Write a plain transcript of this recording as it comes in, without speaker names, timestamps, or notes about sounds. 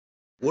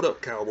What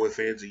up, Cowboy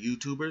fans and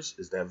YouTubers?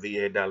 It's that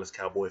VA Dallas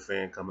Cowboy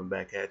fan coming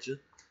back at you.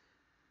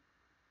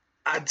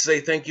 I'd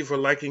say thank you for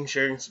liking,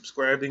 sharing,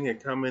 subscribing,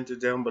 and commenting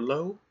down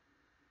below.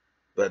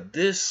 But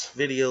this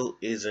video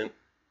isn't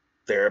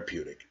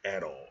therapeutic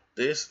at all.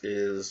 This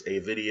is a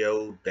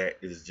video that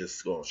is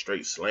just going to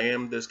straight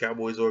slam this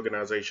Cowboys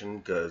organization,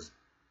 because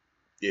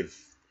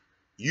if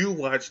you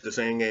watched the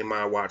same game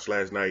I watched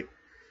last night,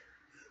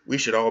 we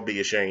should all be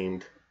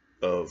ashamed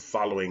of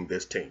following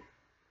this team.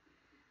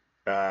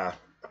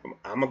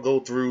 I'm going to go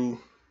through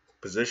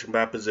position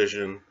by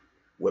position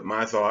with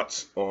my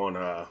thoughts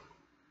on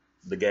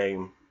the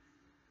game.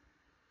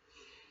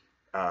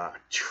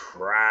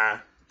 Try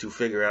to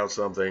figure out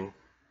something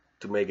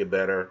to make it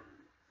better.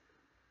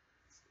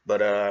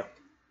 But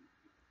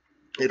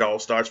it all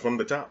starts from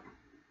the top.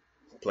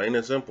 Plain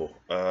and simple.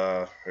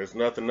 There's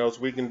nothing else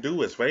we can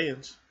do as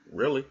fans,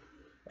 really,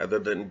 other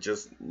than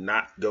just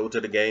not go to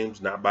the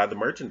games, not buy the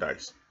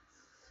merchandise.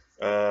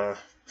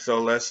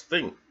 So let's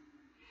think.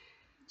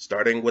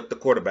 Starting with the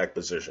quarterback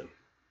position.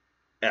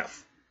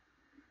 F.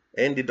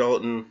 Andy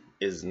Dalton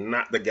is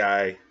not the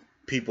guy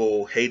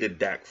people hated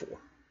Dak for.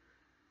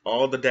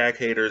 All the Dak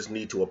haters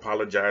need to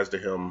apologize to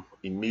him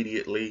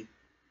immediately.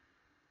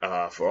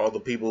 For all the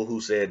people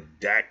who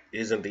said Dak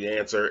isn't the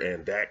answer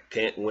and Dak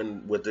can't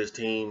win with this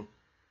team,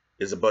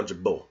 is a bunch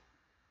of bull.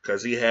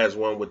 Because he has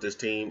won with this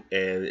team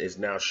and is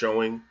now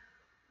showing.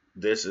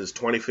 This is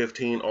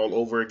 2015 all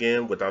over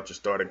again without your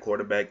starting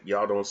quarterback.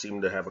 Y'all don't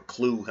seem to have a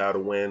clue how to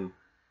win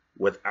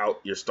without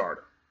your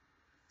starter.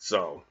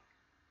 So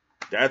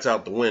that's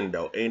out the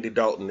window. Andy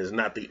Dalton is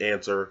not the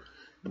answer.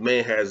 The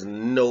man has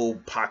no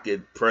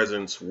pocket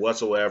presence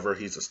whatsoever.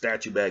 He's a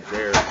statue back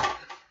there.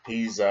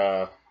 He's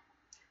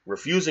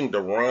refusing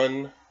to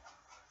run.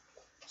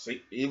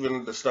 See,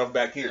 even the stuff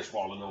back here is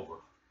falling over.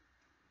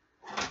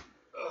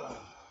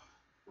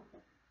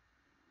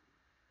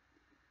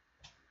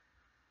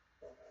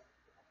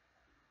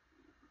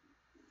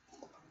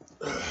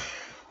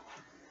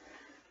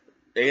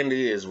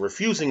 Andy is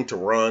refusing to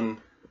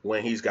run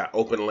when he's got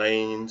open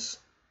lanes.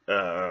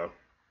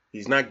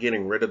 He's not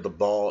getting rid of the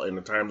ball in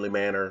a timely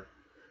manner.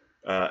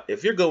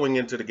 If you're going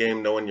into the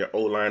game knowing your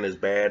O-line is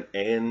bad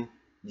and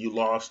you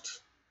lost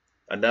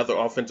another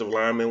offensive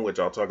lineman, which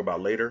I'll talk about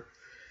later,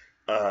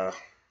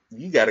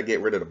 you got to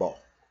get rid of the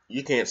ball.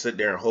 You can't sit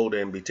there and hold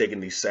it and be taking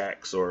these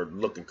sacks or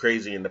looking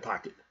crazy in the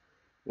pocket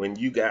when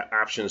you got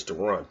options to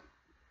run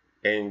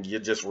and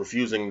you're just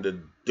refusing to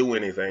do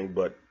anything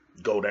but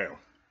go down.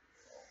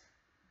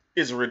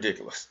 It's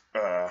ridiculous.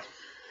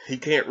 He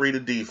can't read a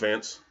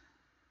defense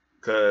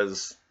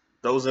because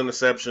those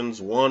interceptions,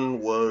 one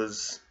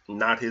was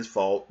not his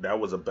fault. That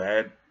was a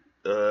bad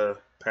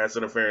pass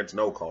interference,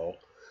 no call.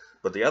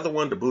 But the other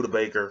one, to Buda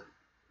Baker,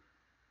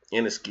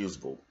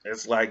 inexcusable.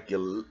 It's like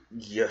you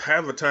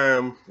have a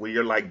time where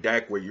you're like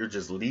Dak, where you're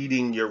just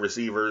leading your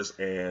receivers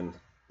and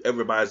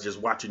everybody's just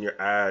watching your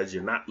eyes.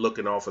 You're not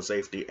looking off of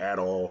safety at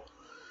all.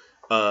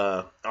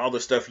 All the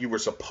stuff you were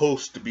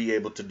supposed to be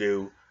able to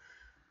do,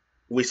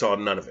 we saw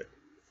none of it.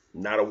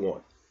 Not a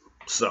one.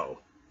 So,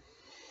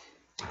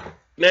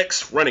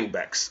 next, running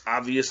backs.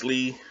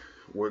 Obviously,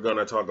 we're going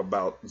to talk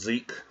about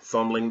Zeke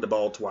fumbling the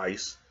ball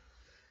twice.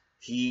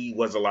 He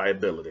was a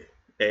liability.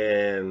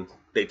 And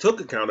they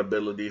took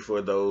accountability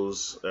for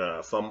those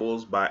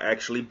fumbles by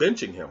actually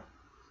benching him.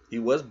 He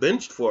was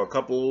benched for a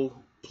couple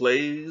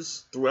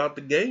plays throughout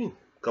the game,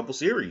 a couple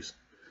series.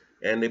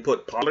 And they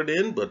put Pollard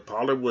in, but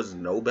Pollard was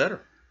no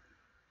better.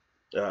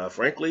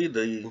 Frankly,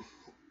 the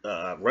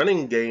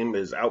running game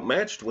is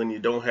outmatched when you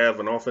don't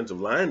have an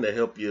offensive line to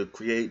help you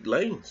create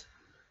lanes.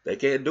 They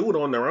can't do it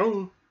on their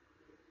own,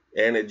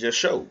 and it just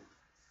showed.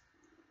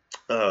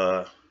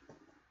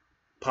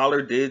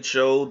 Pollard did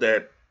show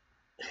that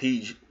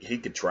he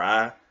could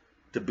try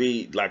to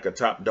be like a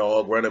top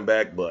dog running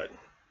back, but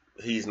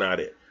he's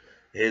not it.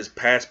 His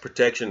pass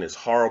protection is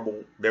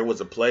horrible. There was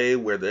a play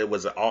where there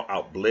was an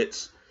all-out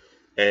blitz,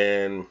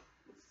 and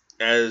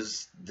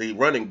as the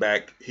running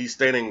back, he's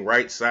standing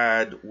right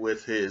side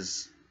with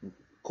his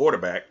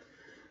quarterback,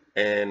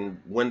 and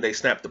when they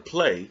snapped the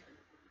play,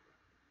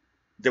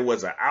 there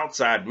was an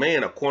outside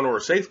man, a corner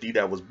or safety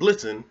that was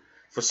blitzing.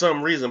 For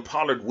some reason,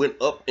 Pollard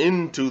went up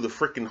into the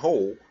freaking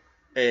hole,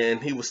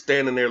 and he was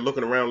standing there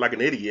looking around like an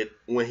idiot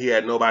when he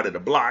had nobody to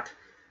block,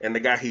 and the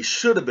guy he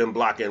should have been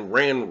blocking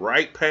ran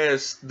right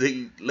past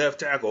the left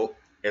tackle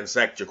and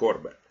sacked your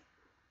quarterback.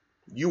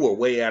 You were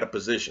way out of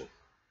position.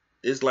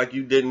 It's like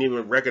you didn't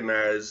even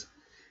recognize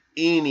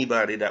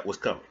anybody that was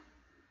coming.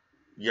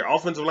 Your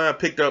offensive line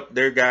picked up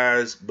their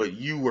guys, but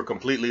you were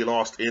completely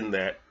lost in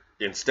that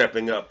and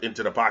stepping up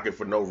into the pocket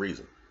for no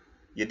reason.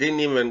 You didn't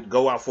even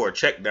go out for a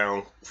check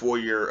down for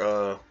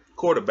your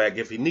quarterback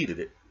if he needed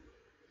it.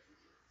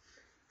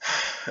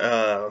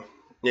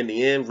 In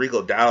the end,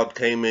 Rico Dowd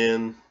came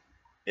in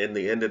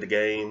the end of the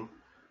game,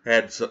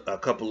 had a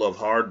couple of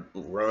hard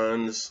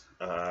runs.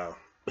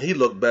 He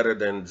looked better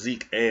than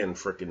Zeke and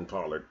freaking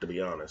Pollard, to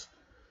be honest.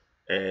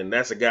 And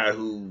that's a guy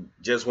who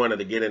just wanted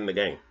to get in the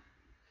game.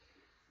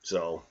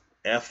 So,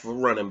 F for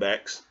running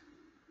backs.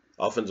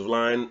 Offensive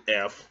line,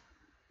 F.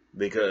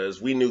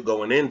 because we knew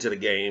going into the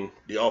game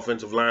the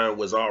offensive line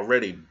was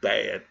already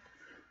bad.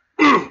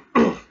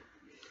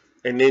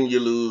 And then you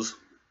lose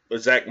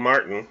Zach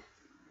Martin,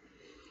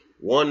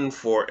 one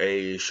for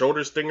a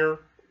shoulder stinger,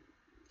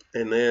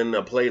 and then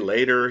a play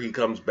later he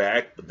comes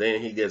back, but then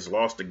he gets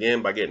lost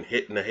again by getting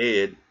hit in the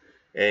head,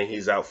 and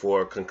he's out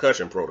for a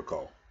concussion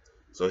protocol.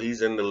 So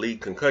he's in the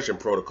league concussion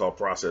protocol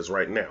process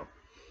right now.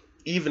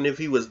 Even if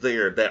he was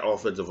there, that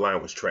offensive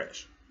line was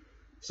trash.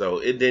 So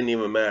it didn't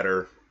even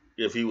matter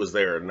if he was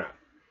there or not.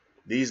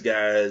 These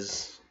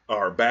guys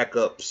are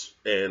backups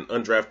and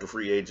undrafted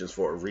free agents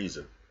for a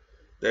reason.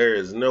 There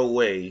is no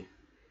way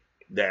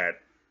that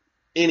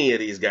any of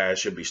these guys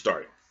should be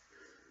starting.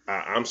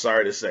 I'm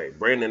sorry to say,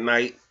 Brandon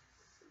Knight,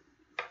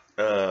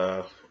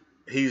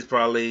 he's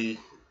probably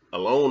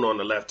alone on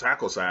the left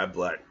tackle side,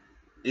 but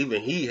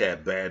even he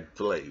had bad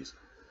plays.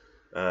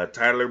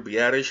 Tyler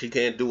Biadasz, he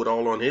can't do it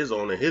all on his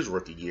own in his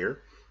rookie year.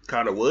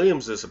 Connor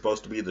Williams is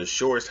supposed to be the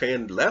shortest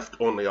hand left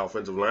on the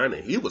offensive line,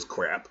 and he was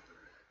crap.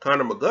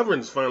 Connor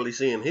McGovern's finally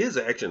seeing his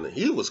action, and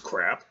he was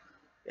crap.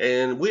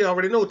 And we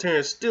already know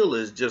Terrence Steele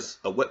is just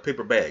a wet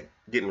paper bag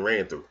getting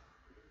ran through.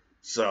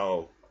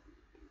 So,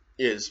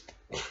 it's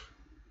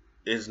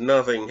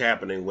nothing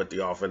happening with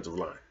the offensive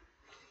line.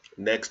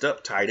 Next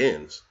up, tight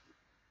ends.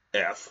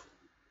 F.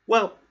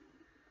 Well,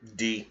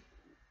 D.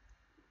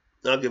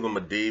 I'll give him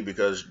a D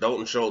because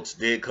Dalton Schultz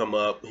did come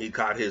up. He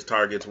caught his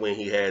targets when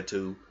he had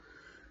to.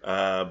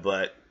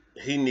 But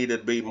he needed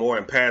to be more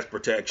in pass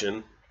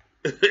protection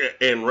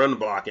and run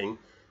blocking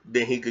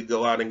than he could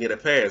go out and get a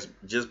pass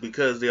just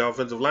because the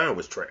offensive line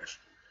was trash.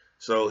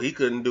 So he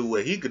couldn't do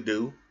what he could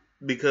do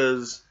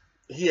because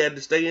he had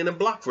to stay in and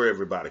block for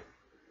everybody.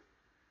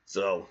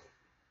 So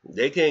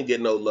they can't get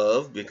no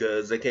love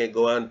because they can't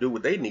go out and do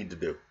what they need to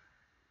do.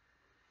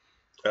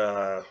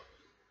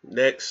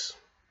 Next,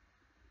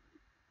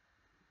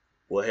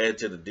 we'll head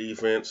to the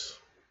defense.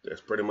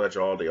 That's pretty much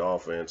all the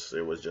offense.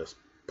 It was just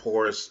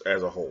porous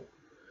as a whole.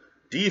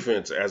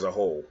 Defense as a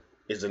whole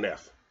is an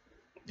F.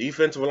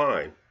 Defensive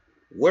line,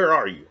 where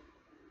are you?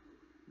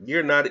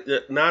 You're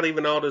not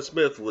even Alden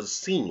Smith was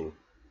seen.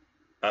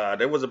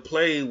 There was a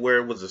play where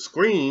it was a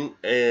screen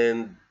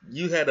and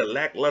you had a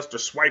lackluster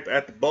swipe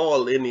at the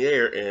ball in the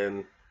air,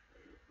 and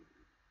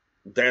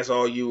that's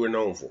all you were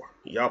known for.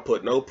 Y'all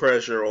put no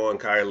pressure on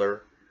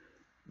Kyler.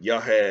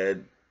 Y'all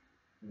had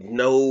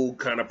no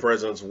kind of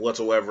presence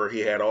whatsoever.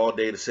 He had all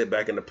day to sit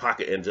back in the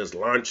pocket and just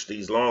launch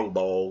these long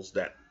balls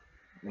that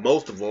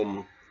most of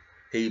them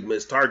he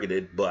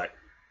mistargeted, but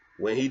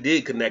when he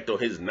did connect on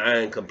his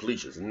 9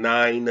 completions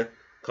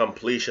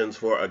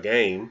for a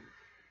game,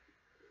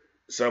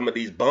 some of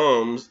these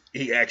bombs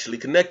he actually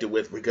connected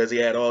with because he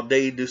had all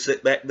day to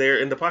sit back there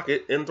in the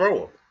pocket and throw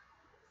them.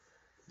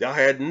 Y'all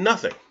had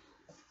nothing.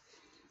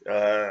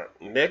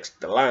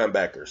 Next, the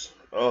linebackers.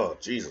 Oh,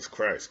 Jesus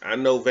Christ. I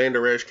know Van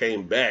Der Esch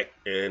came back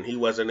and he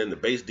wasn't in the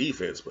base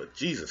defense, but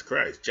Jesus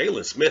Christ,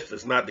 Jalen Smith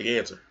is not the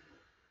answer.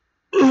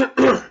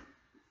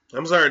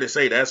 I'm sorry to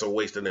say that's a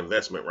wasted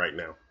investment right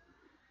now.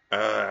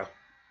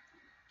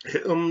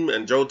 Him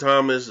and Joe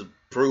Thomas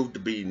proved to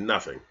be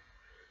nothing.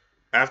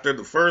 After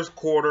the first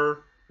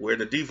quarter, where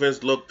the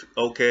defense looked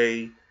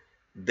okay,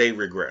 they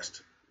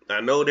regressed.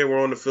 I know they were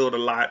on the field a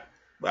lot,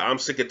 but I'm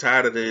sick and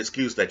tired of the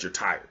excuse that you're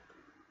tired.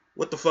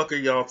 What the fuck are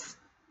y'all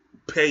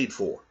paid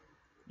for?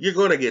 You're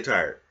going to get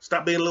tired.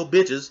 Stop being little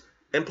bitches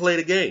and play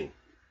the game.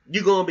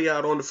 You're going to be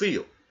out on the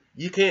field.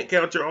 You can't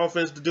count your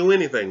offense to do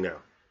anything now.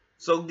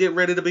 So get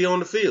ready to be on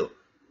the field.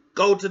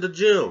 Go to the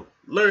gym.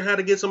 Learn how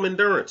to get some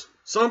endurance.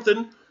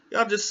 Something.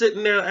 Y'all just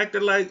sitting there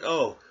acting like,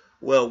 oh,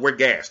 well, we're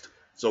gassed,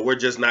 so we're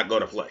just not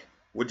going to play.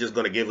 We're just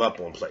going to give up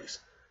on plays.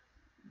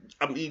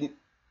 I mean,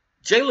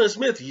 Jalen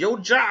Smith, your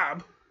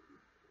job,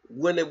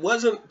 when it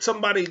wasn't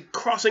somebody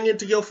crossing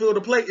into your field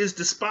of play, is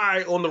to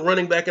spy on the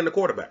running back and the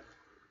quarterback.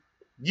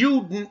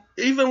 You,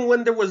 even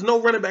when there was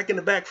no running back in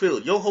the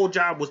backfield, your whole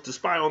job was to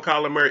spy on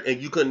Kyler Murray,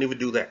 and you couldn't even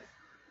do that.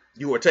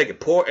 You were taking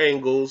poor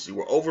angles. You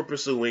were over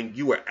pursuing.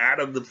 You were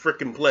out of the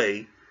freaking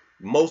play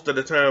most of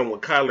the time when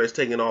Kyler is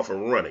taking off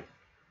and running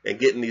and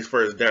getting these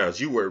first downs.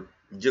 You were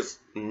just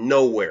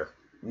nowhere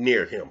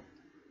near him.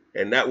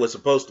 And that was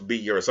supposed to be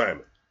your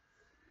assignment.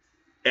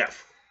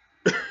 F.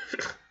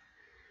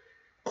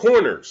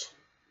 Corners.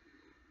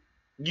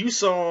 You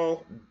saw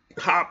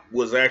Hop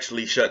was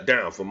actually shut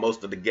down for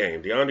most of the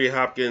game. DeAndre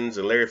Hopkins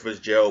and Larry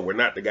Fitzgerald were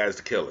not the guys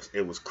to kill us.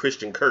 It was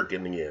Christian Kirk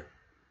in the end.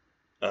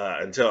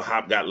 Until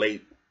Hop got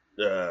late,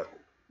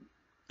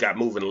 got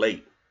moving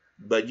late.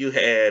 But you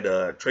had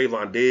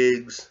Trayvon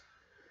Diggs,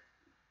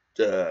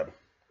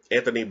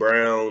 Anthony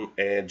Brown,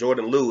 and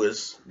Jordan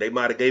Lewis. They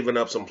might have given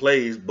up some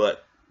plays,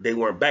 but they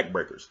weren't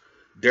backbreakers.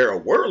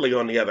 Darryl Worley,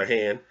 on the other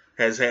hand,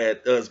 has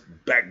had us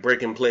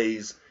backbreaking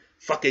plays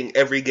fucking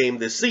every game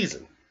this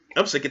season.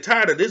 I'm sick and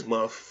tired of this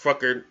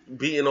motherfucker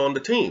being on the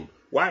team.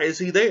 Why is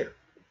he there?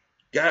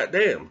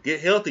 Goddamn, get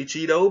healthy,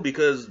 Cheeto,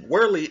 because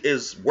Worley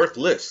is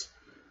worthless.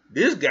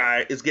 This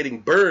guy is getting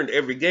burned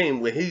every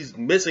game when he's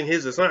missing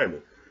his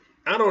assignment.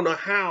 I don't know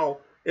how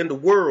in the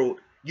world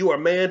You are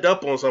manned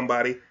up on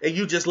somebody, and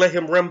you just let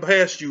him run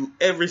past you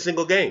every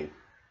single game.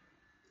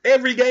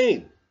 Every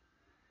game.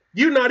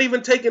 You're not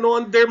even taking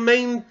on their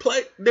main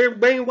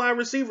wide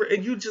receiver,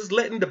 and you just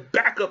letting the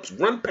backups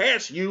run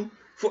past you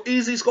for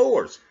easy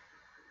scores.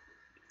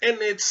 And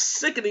it's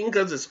sickening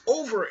because it's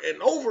over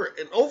and over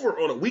and over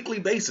on a weekly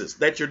basis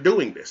that you're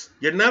doing this.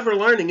 You're never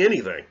learning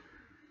anything.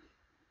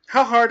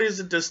 How hard is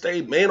it to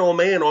stay man on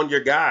man on your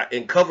guy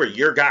and cover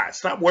your guy?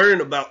 Stop worrying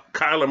about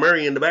Kyler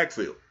Murray in the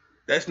backfield.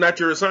 That's not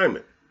your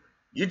assignment.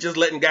 You're just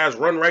letting guys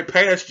run right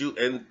past you,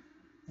 and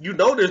you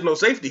know there's no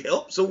safety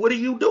help, so what are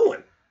you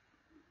doing?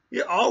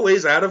 You're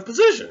always out of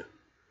position.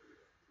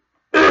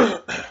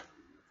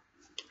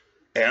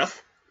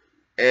 F.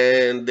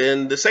 And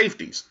then the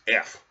safeties.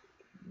 F.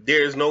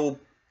 There's no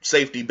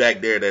safety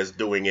back there that's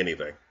doing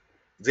anything.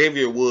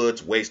 Xavier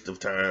Woods, waste of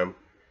time.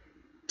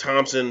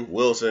 Thompson,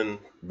 Wilson,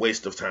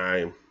 waste of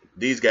time.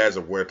 These guys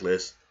are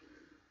worthless.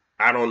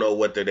 I don't know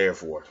what they're there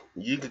for.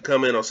 You can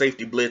come in on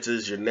safety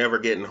blitzes. You're never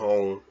getting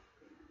home.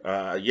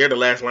 You're the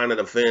last line of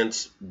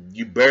defense.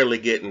 You barely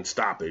getting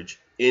stoppage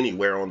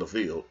anywhere on the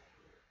field.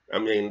 I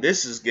mean,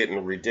 this is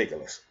getting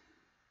ridiculous.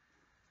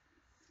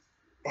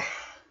 I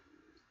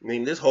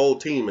mean, this whole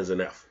team is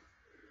an F.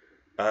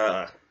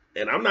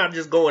 And I'm not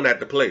just going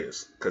at the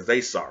players because they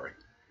sorry.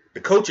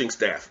 The coaching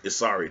staff is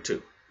sorry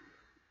too.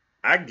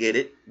 I get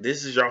it.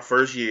 This is your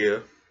first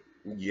year.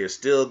 You're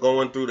still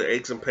going through the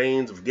aches and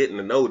pains of getting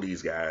to know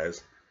these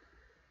guys.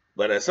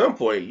 But at some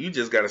point, you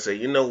just got to say,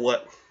 you know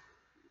what?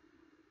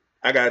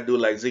 I got to do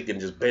like Zeke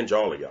and just bench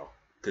all of y'all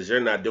because you're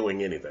not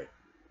doing anything.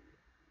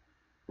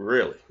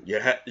 Really.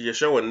 You're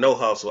showing no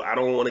hustle. I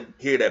don't want to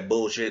hear that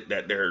bullshit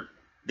that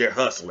they're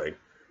hustling,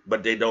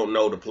 but they don't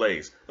know the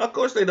plays. Of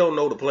course they don't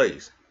know the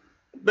plays.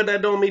 But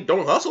that don't mean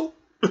don't hustle.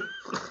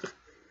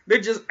 They're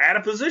just out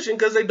of position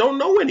because they don't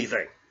know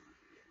anything.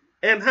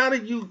 And how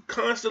do you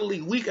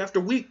constantly, week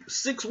after week,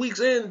 6 weeks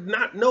in,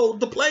 not know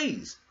the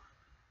plays?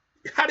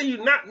 How do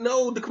you not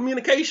know the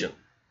communication?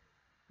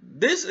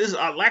 This is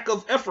a lack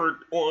of effort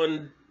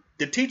on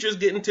the teachers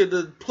getting to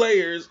the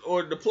players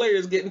or the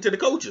players getting to the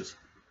coaches.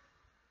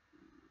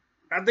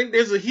 I think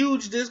there's a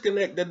huge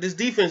disconnect that this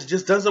defense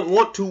just doesn't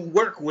want to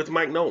work with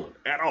Mike Nolan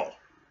at all.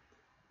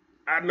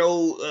 I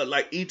know,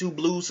 like E2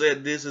 Blue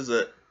said, this is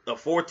a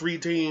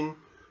 4-3 team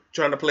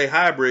trying to play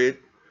hybrid,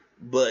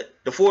 but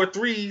the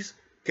 4-3s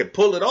can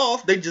pull it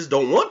off. They just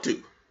don't want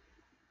to.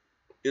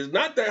 It's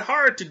not that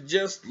hard to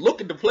just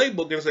look at the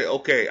playbook and say,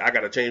 okay, I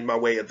got to change my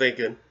way of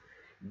thinking.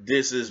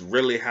 This is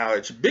really how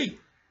it should be.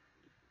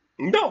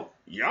 No,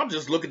 y'all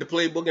just look at the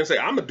playbook and say,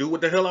 I'm going to do what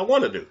the hell I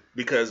want to do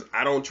because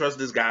I don't trust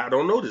this guy. I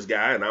don't know this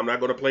guy, and I'm not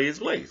going to play his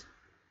plays.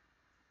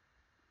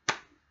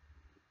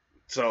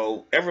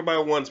 So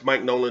everybody wants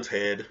Mike Nolan's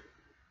head,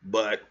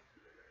 but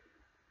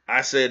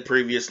I said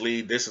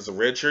previously this is a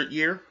redshirt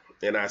year,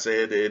 and I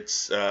said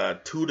it's 2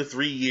 to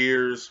 3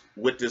 years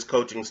with this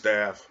coaching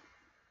staff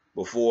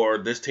before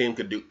this team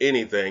could do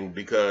anything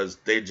because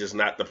they're just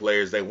not the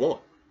players they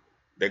want.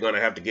 They're going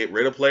to have to get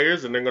rid of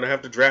players, and they're going to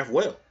have to draft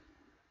well.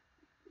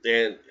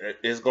 And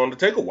it's going to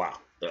take a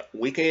while.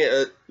 We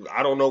can't,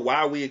 I don't know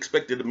why we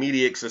expected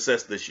immediate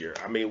success this year.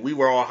 I mean, we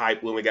were all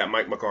hyped when we got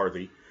Mike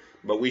McCarthy.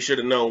 But we should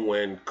have known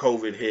when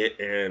COVID hit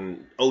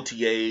and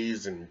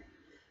OTAs and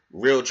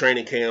real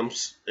training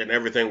camps and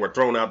everything were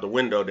thrown out the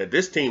window that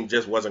this team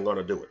just wasn't going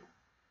to do it.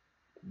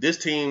 This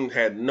team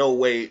had no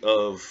way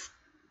of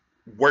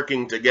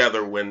working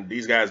together when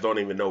these guys don't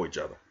even know each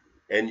other.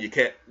 And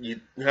you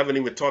haven't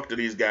even talked to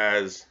these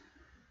guys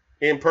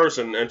in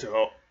person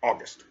until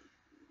August.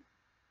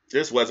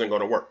 This wasn't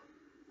going to work.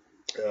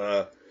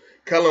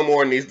 Kellen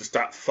Moore needs to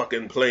stop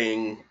fucking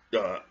playing,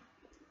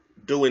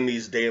 doing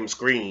these damn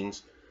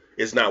screens.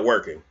 It's not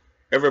working.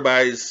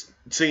 Everybody's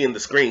seeing the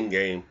screen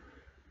game.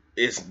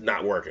 It's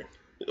not working.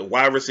 The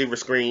wide receiver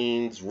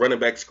screens, running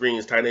back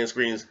screens, tight end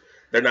screens,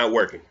 they're not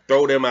working.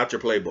 Throw them out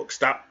your playbook.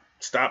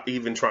 Stop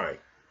even trying.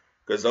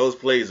 Because those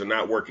plays are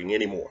not working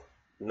anymore.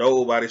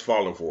 Nobody's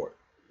falling for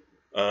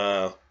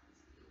it.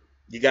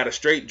 You got a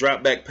straight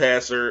drop back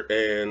passer,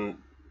 and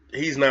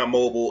he's not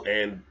mobile,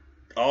 and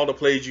all the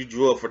plays you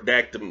drew up for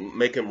Dak to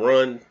make him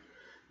run,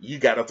 you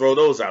got to throw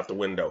those out the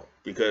window.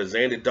 Because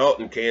Andy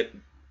Dalton can't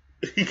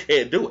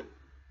do it.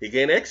 He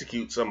can't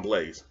execute some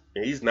plays.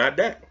 And he's not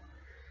Dak.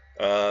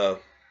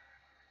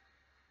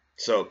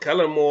 So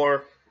Kellen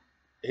Moore,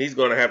 he's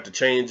going to have to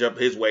change up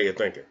his way of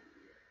thinking.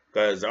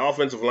 Because the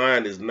offensive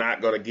line is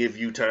not going to give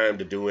you time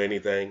to do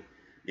anything.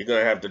 You're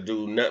going to have to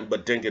do nothing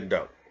but dink and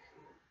dunk.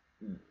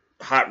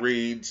 Hot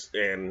reads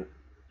and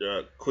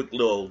quick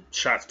little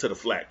shots to the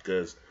flat.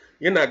 Because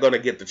you're not going to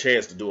get the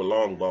chance to do a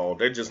long ball.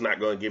 They're just not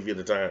going to give you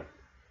the time.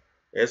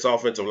 This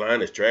offensive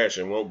line is trash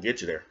and won't get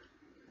you there.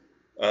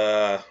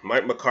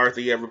 Mike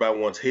McCarthy, everybody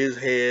wants his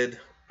head.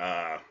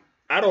 I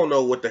don't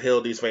know what the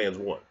hell these fans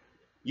want.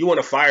 You want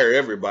to fire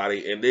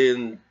everybody, and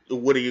then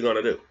what are you going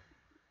to do?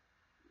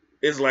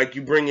 It's like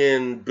you bring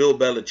in Bill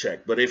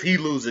Belichick, but if he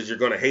loses, you're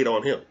going to hate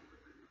on him.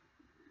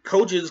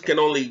 Coaches can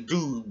only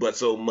do but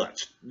so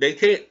much. They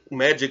can't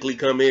magically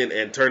come in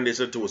and turn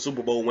this into a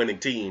Super Bowl winning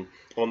team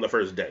on the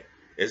first day.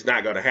 It's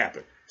not going to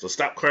happen. So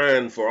stop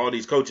crying for all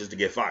these coaches to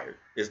get fired.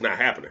 It's not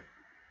happening.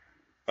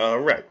 All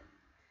right.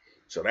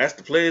 So that's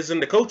the players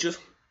and the coaches.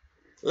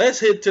 Let's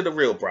hit to the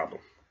real problem.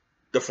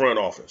 The front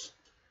office.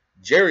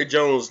 Jerry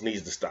Jones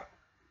needs to stop.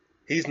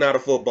 He's not a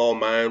football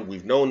mind.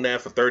 We've known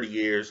that for 30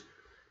 years.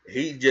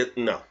 He just,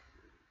 no.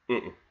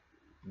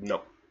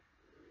 No.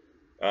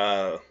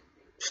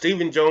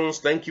 Stephen Jones,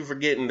 thank you for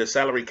getting the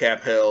salary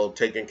cap hell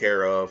taken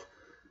care of,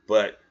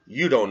 but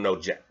you don't know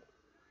jack.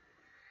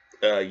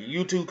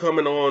 You two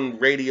coming on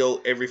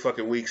radio every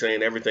fucking week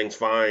saying everything's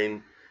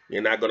fine,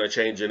 you're not going to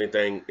change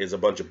anything is a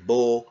bunch of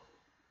bull.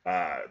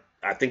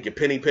 I think you're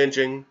penny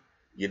pinching.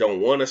 You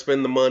don't want to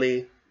spend the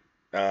money,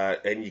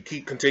 and you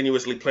keep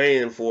continuously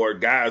playing for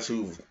guys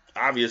who've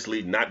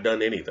obviously not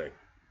done anything,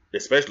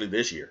 especially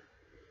this year.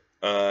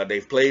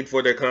 They've played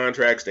for their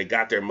contracts, they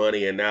got their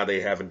money, and now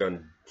they haven't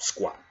done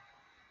squat.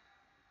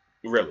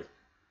 Really.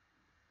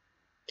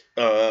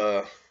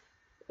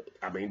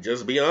 I mean,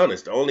 just be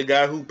honest. The only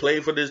guy who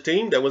played for this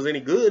team that was any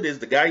good is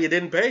the guy you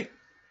didn't pay.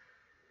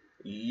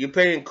 You're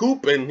paying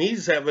Coop, and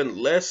he's having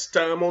less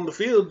time on the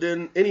field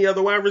than any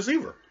other wide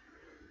receiver.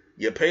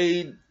 You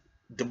paid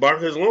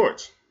DeMarcus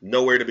Lawrence,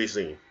 nowhere to be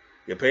seen.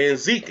 You're paying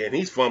Zeke, and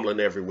he's fumbling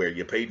everywhere.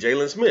 You paid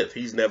Jalen Smith.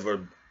 He's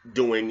never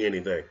doing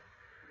anything.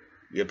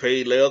 You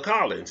paid La'el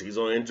Collins. He's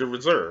on injured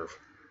reserve.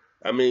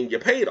 I mean, you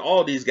paid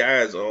all these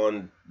guys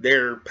on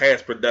their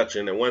past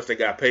production, and once they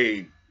got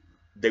paid,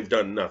 they've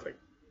done nothing.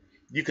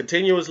 You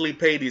continuously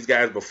pay these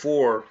guys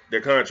before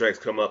their contracts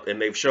come up, and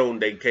they've shown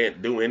they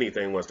can't do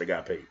anything once they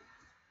got paid.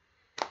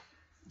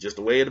 Just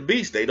the way of the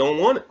beast. They don't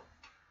want it.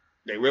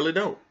 They really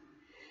don't.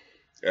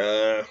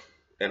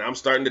 And I'm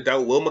starting to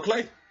doubt Will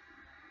McClay.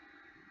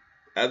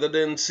 Other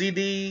than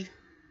CD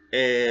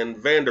and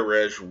Van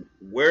Der Esch,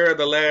 where are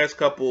the last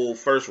couple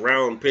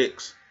first-round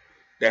picks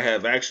that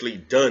have actually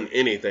done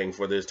anything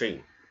for this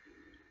team?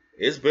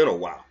 It's been a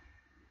while.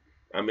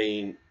 I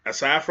mean,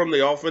 aside from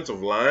the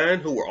offensive line,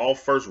 who were all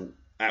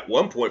at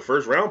one point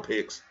first-round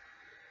picks,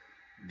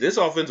 this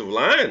offensive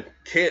line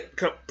can't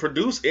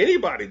produce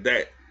anybody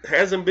that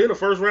hasn't been a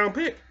first-round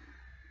pick.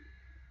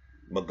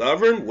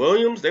 McGovern,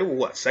 Williams, they were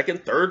what,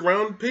 second,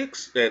 third-round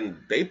picks? And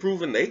they've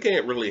proven they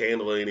can't really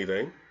handle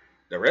anything.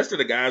 The rest of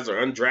the guys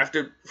are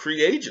undrafted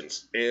free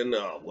agents. And,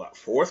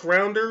 fourth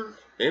rounder,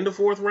 in the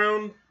fourth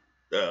round,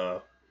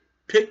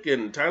 pick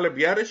in Tyler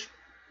Biadasz.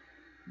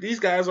 These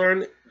guys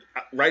aren't,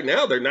 right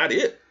now, they're not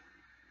it.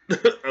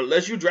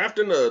 Unless you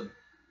drafting a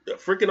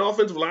freaking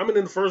offensive lineman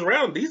in the first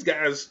round, these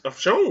guys have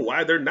shown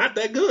why they're not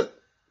that good.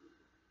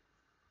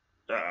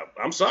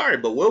 I'm sorry,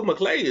 but Will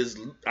McClay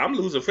I'm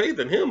losing faith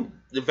in him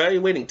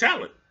evaluating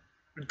talent.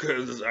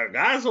 Because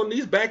guys on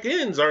these back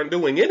ends aren't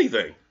doing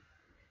anything.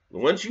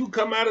 Once you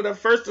come out of the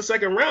first or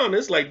second round,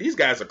 it's like these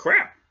guys are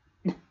crap.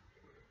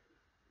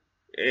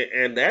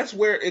 And that's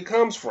where it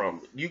comes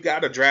from. You got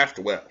to draft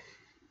well.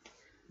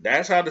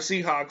 That's how the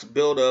Seahawks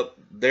built up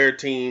their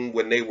team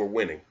when they were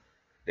winning.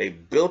 They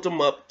built them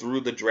up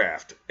through the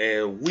draft,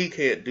 and we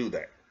can't do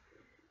that.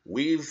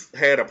 We've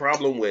had a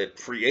problem with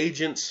free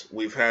agents.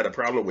 We've had a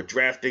problem with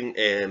drafting,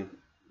 and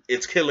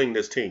it's killing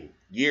this team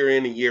year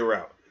in and year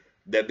out.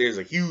 That there's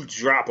a huge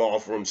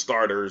drop-off from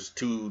starters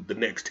to the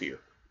next tier.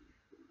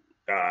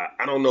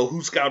 I don't know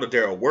who scouted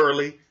Darryl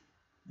Worley,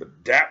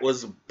 but that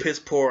was a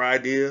piss-poor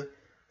idea.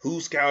 Who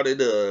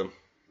scouted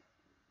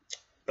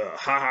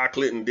Ha-Ha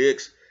Clinton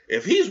Dix?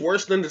 If he's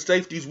worse than the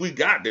safeties we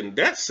got, then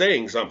that's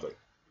saying something.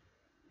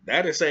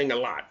 That is saying a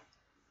lot.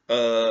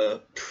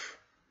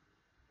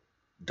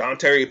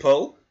 Dontari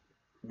Poe,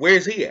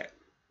 where's he at?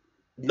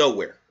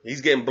 Nowhere. He's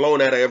getting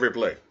blown out of every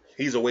play.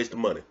 He's a waste of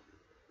money.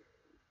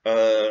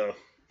 I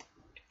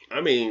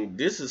mean,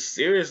 this is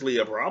seriously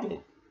a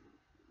problem.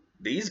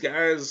 These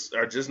guys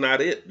are just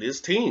not it.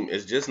 This team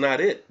is just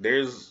not it.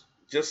 There's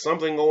just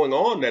something going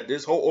on that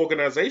this whole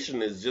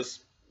organization is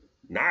just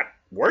not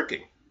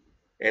working.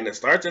 And it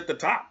starts at the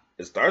top.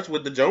 It starts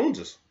with the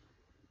Joneses.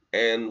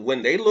 And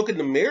when they look in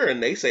the mirror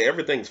and they say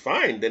everything's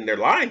fine, then they're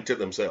lying to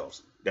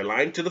themselves. They're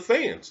lying to the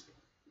fans.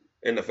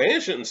 And the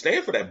fans shouldn't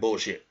stand for that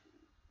bullshit.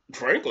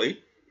 Frankly,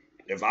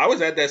 if I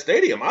was at that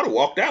stadium, I'd have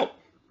walked out.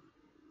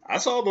 I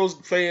saw those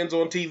fans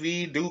on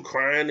TV, dude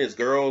crying, his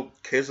girl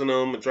kissing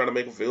him and trying to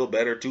make him feel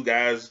better. Two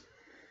guys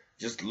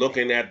just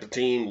looking at the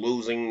team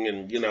losing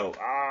and,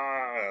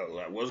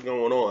 what's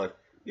going on?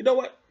 You know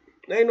what?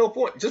 There ain't no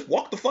point. Just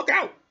walk the fuck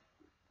out.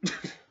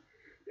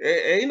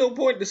 Ain't no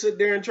point to sit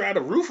there and try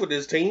to root for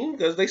this team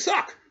because they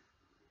suck.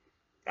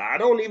 I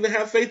don't even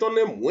have faith on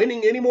them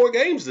winning any more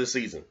games this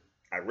season.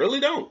 I really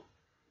don't.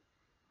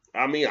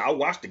 I mean, I'll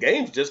watch the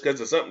games just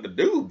because it's something to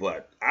do,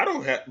 but I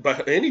don't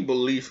have any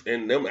belief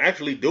in them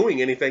actually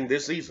doing anything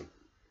this season.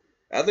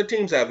 Other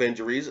teams have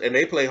injuries, and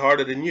they play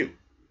harder than you.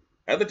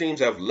 Other teams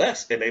have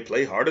less, and they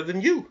play harder than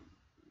you.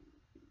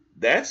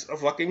 That's a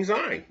fucking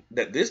sign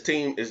that this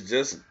team is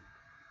just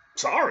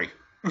sorry.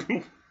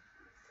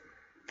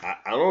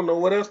 I don't know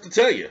what else to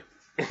tell you.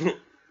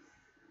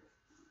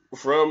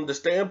 From the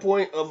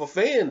standpoint of a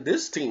fan,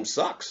 this team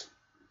sucks.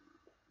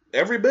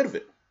 Every bit of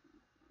it.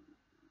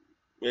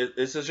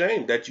 It's a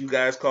shame that you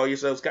guys call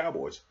yourselves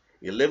Cowboys.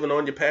 You're living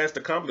on your past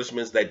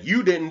accomplishments that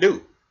you didn't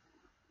do.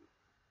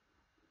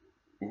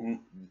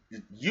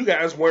 You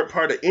guys weren't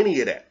part of any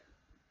of that.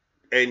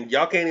 And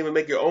y'all can't even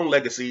make your own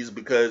legacies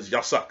because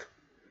y'all suck.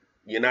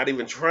 You're not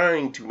even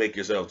trying to make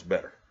yourselves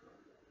better.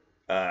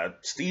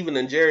 Steven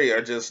and Jerry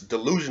are just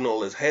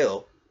delusional as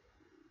hell,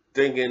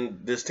 thinking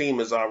this team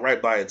is all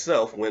right by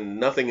itself when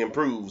nothing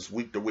improves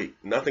week to week.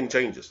 Nothing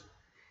changes.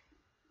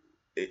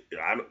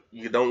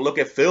 You don't look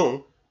at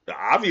film.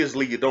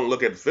 Obviously, you don't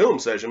look at the film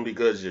session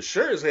because you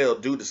sure as hell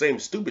do the same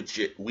stupid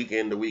shit week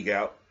in to week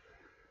out.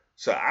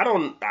 So I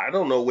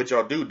don't know what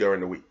y'all do during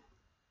the week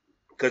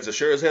because it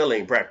sure as hell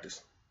ain't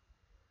practice.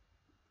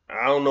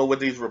 I don't know what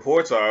these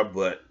reports are,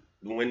 but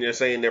when they're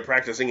saying they're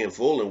practicing in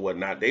full and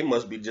whatnot, they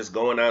must be just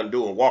going out and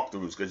doing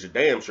walkthroughs because you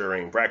damn sure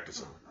ain't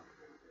practicing.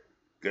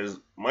 Because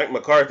Mike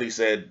McCarthy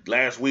said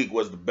last week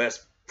was the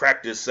best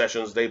practice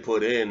sessions they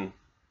put in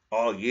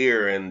all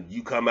year, and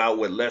you come out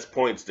with less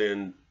points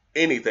than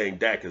anything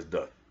Dak has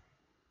done.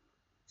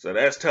 So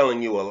that's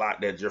telling you a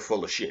lot that you're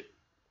full of shit.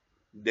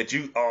 That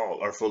you all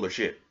are full of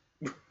shit.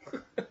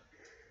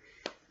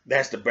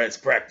 That's the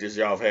best practice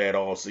y'all have had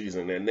all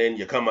season, and then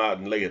you come out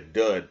and lay a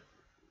dud.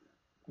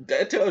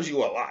 That tells you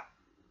a lot.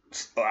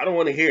 So I don't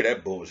want to hear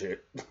that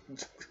bullshit.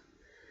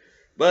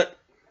 But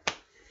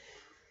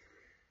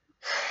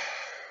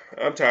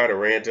I'm tired of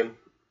ranting.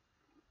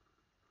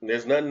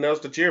 There's nothing else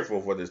to cheer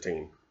for this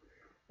team.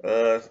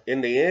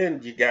 In the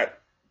end, you got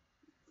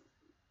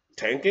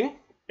tanking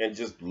and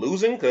just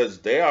losing because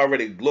they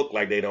already look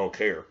like they don't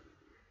care.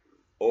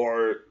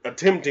 Or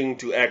attempting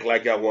to act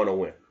like y'all want to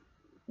win.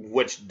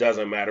 Which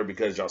doesn't matter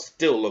because y'all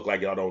still look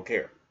like y'all don't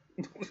care.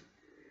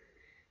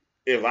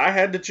 If I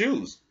had to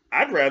choose,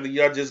 I'd rather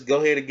y'all just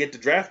go ahead and get the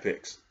draft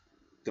picks,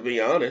 to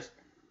be honest.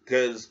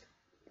 Because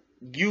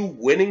you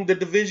winning the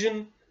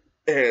division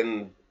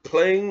and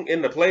playing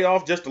in the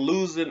playoff just to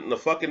lose in the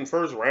fucking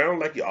first round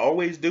like you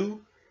always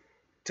do,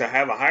 to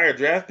have a higher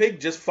draft pick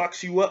just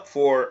fucks you up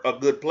for a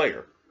good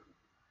player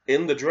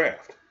in the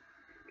draft.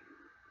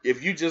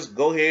 If you just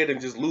go ahead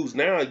and just lose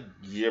now,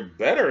 you're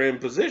better in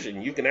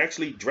position. You can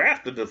actually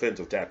draft a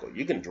defensive tackle.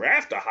 You can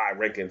draft a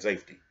high-ranking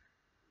safety.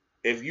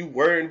 If you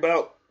worrying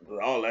about,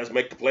 oh, let's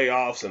make the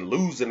playoffs and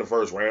lose in the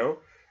first round,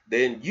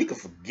 then you can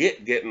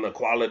forget getting a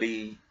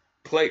quality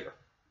player.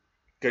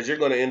 Because you're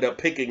going to end up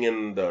picking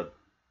in the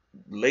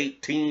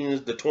late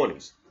teens, the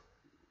 20s.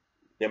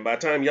 And by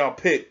the time y'all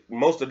pick,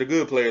 most of the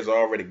good players are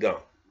already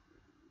gone.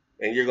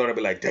 And you're going to be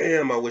like,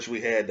 damn, I wish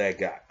we had that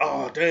guy.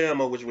 Oh, damn,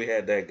 I wish we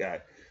had that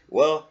guy.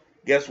 Well,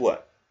 guess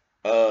what?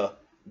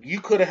 You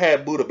could have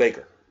had Buda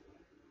Baker.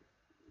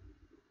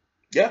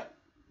 Yeah,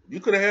 you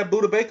could have had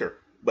Buda Baker.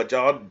 But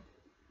y'all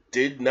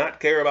did not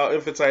care about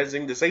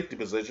emphasizing the safety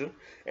position.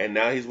 And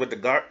now he's with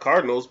the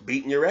Cardinals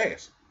beating your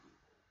ass.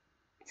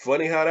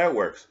 Funny how that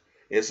works.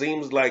 It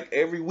seems like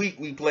every week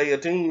we play a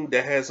team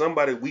that has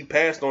somebody we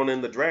passed on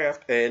in the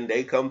draft and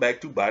they come back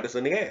to bite us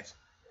in the ass.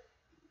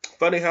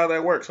 Funny how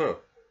that works, huh?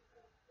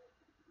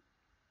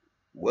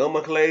 Will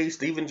McClay,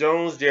 Stephen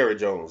Jones, Jerry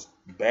Jones.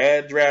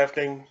 Bad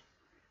drafting,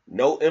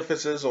 no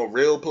emphasis on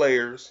real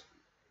players,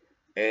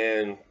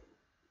 and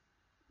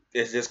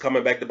it's just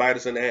coming back to bite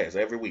us in the ass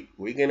every week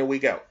in and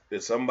week out.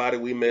 There's somebody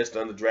we missed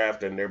on the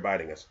draft and they're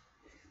biting us.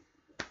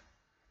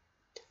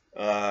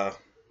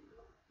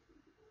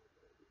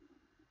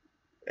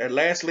 And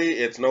lastly,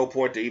 it's no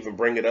point to even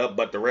bring it up,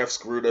 but the refs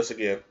screwed us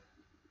again.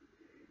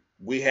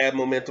 We had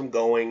momentum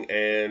going,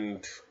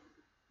 and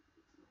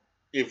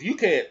if you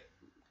can't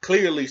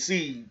clearly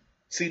see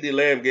CeeDee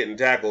Lamb getting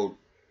tackled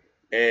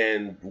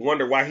and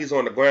wonder why he's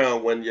on the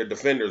ground when your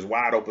defender's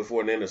wide open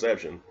for an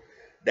interception,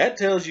 that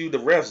tells you the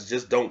refs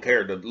just don't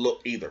care to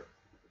look either.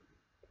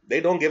 They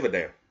don't give a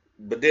damn.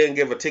 But then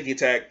give a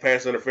ticky-tack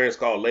pass interference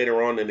call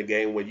later on in the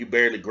game when you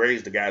barely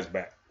graze the guy's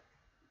back.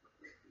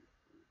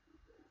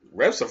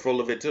 Refs are full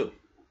of it too.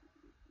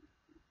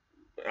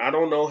 I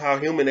don't know how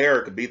human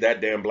error could be that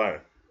damn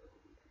blind.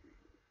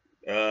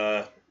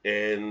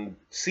 And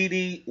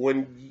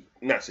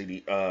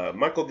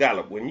Michael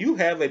Gallup, when you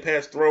have a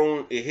pass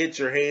thrown, it hits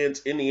your hands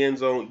in the end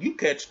zone, you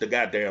catch the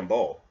goddamn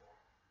ball.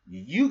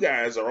 You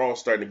guys are all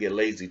starting to get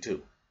lazy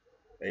too.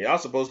 And y'all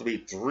supposed to be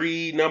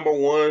 3 number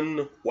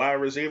 1 wide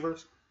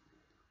receivers.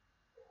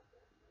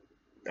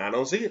 I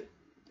don't see it.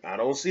 I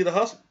don't see the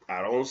hustle.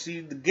 I don't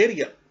see the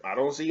giddy up. I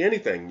don't see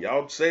anything.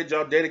 Y'all said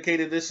y'all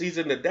dedicated this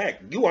season to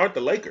Dak. You aren't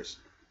the Lakers.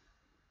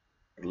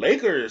 The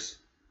Lakers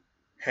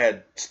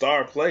had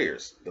star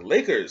players. The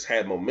Lakers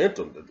had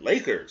momentum. The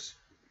Lakers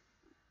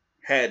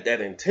had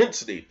that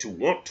intensity to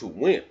want to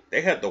win.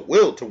 They had the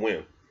will to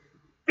win.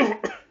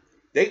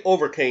 They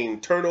overcame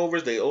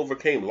turnovers. They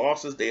overcame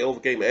losses. They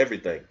overcame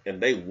everything.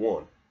 And they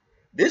won.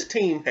 This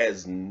team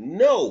has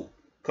no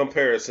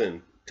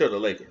comparison to the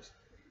Lakers.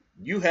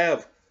 You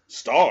have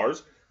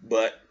stars,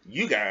 but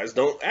you guys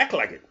don't act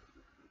like it.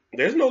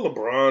 There's no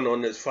LeBron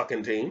on this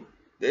fucking team.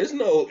 There's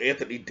no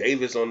Anthony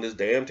Davis on this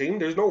damn team.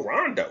 There's no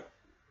Rondo.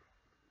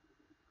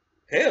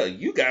 Hell,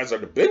 you guys are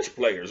the bench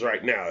players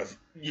right now if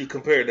you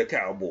compare the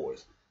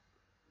Cowboys.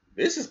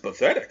 This is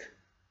pathetic.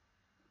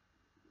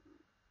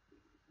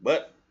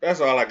 But That's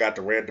all I got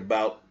to rant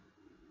about.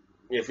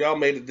 If y'all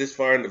made it this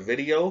far in the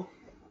video,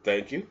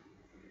 thank you.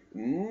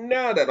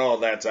 Now that all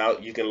that's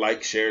out, you can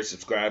like, share,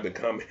 subscribe, and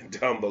comment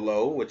down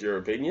below with your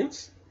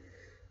opinions.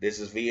 This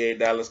is VA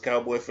Dallas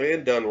Cowboy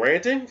fan done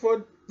ranting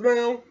for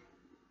now.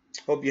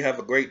 Hope you have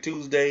a great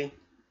Tuesday.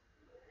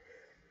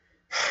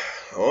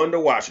 On to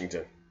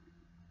Washington.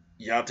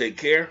 Y'all take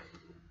care.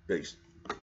 Peace.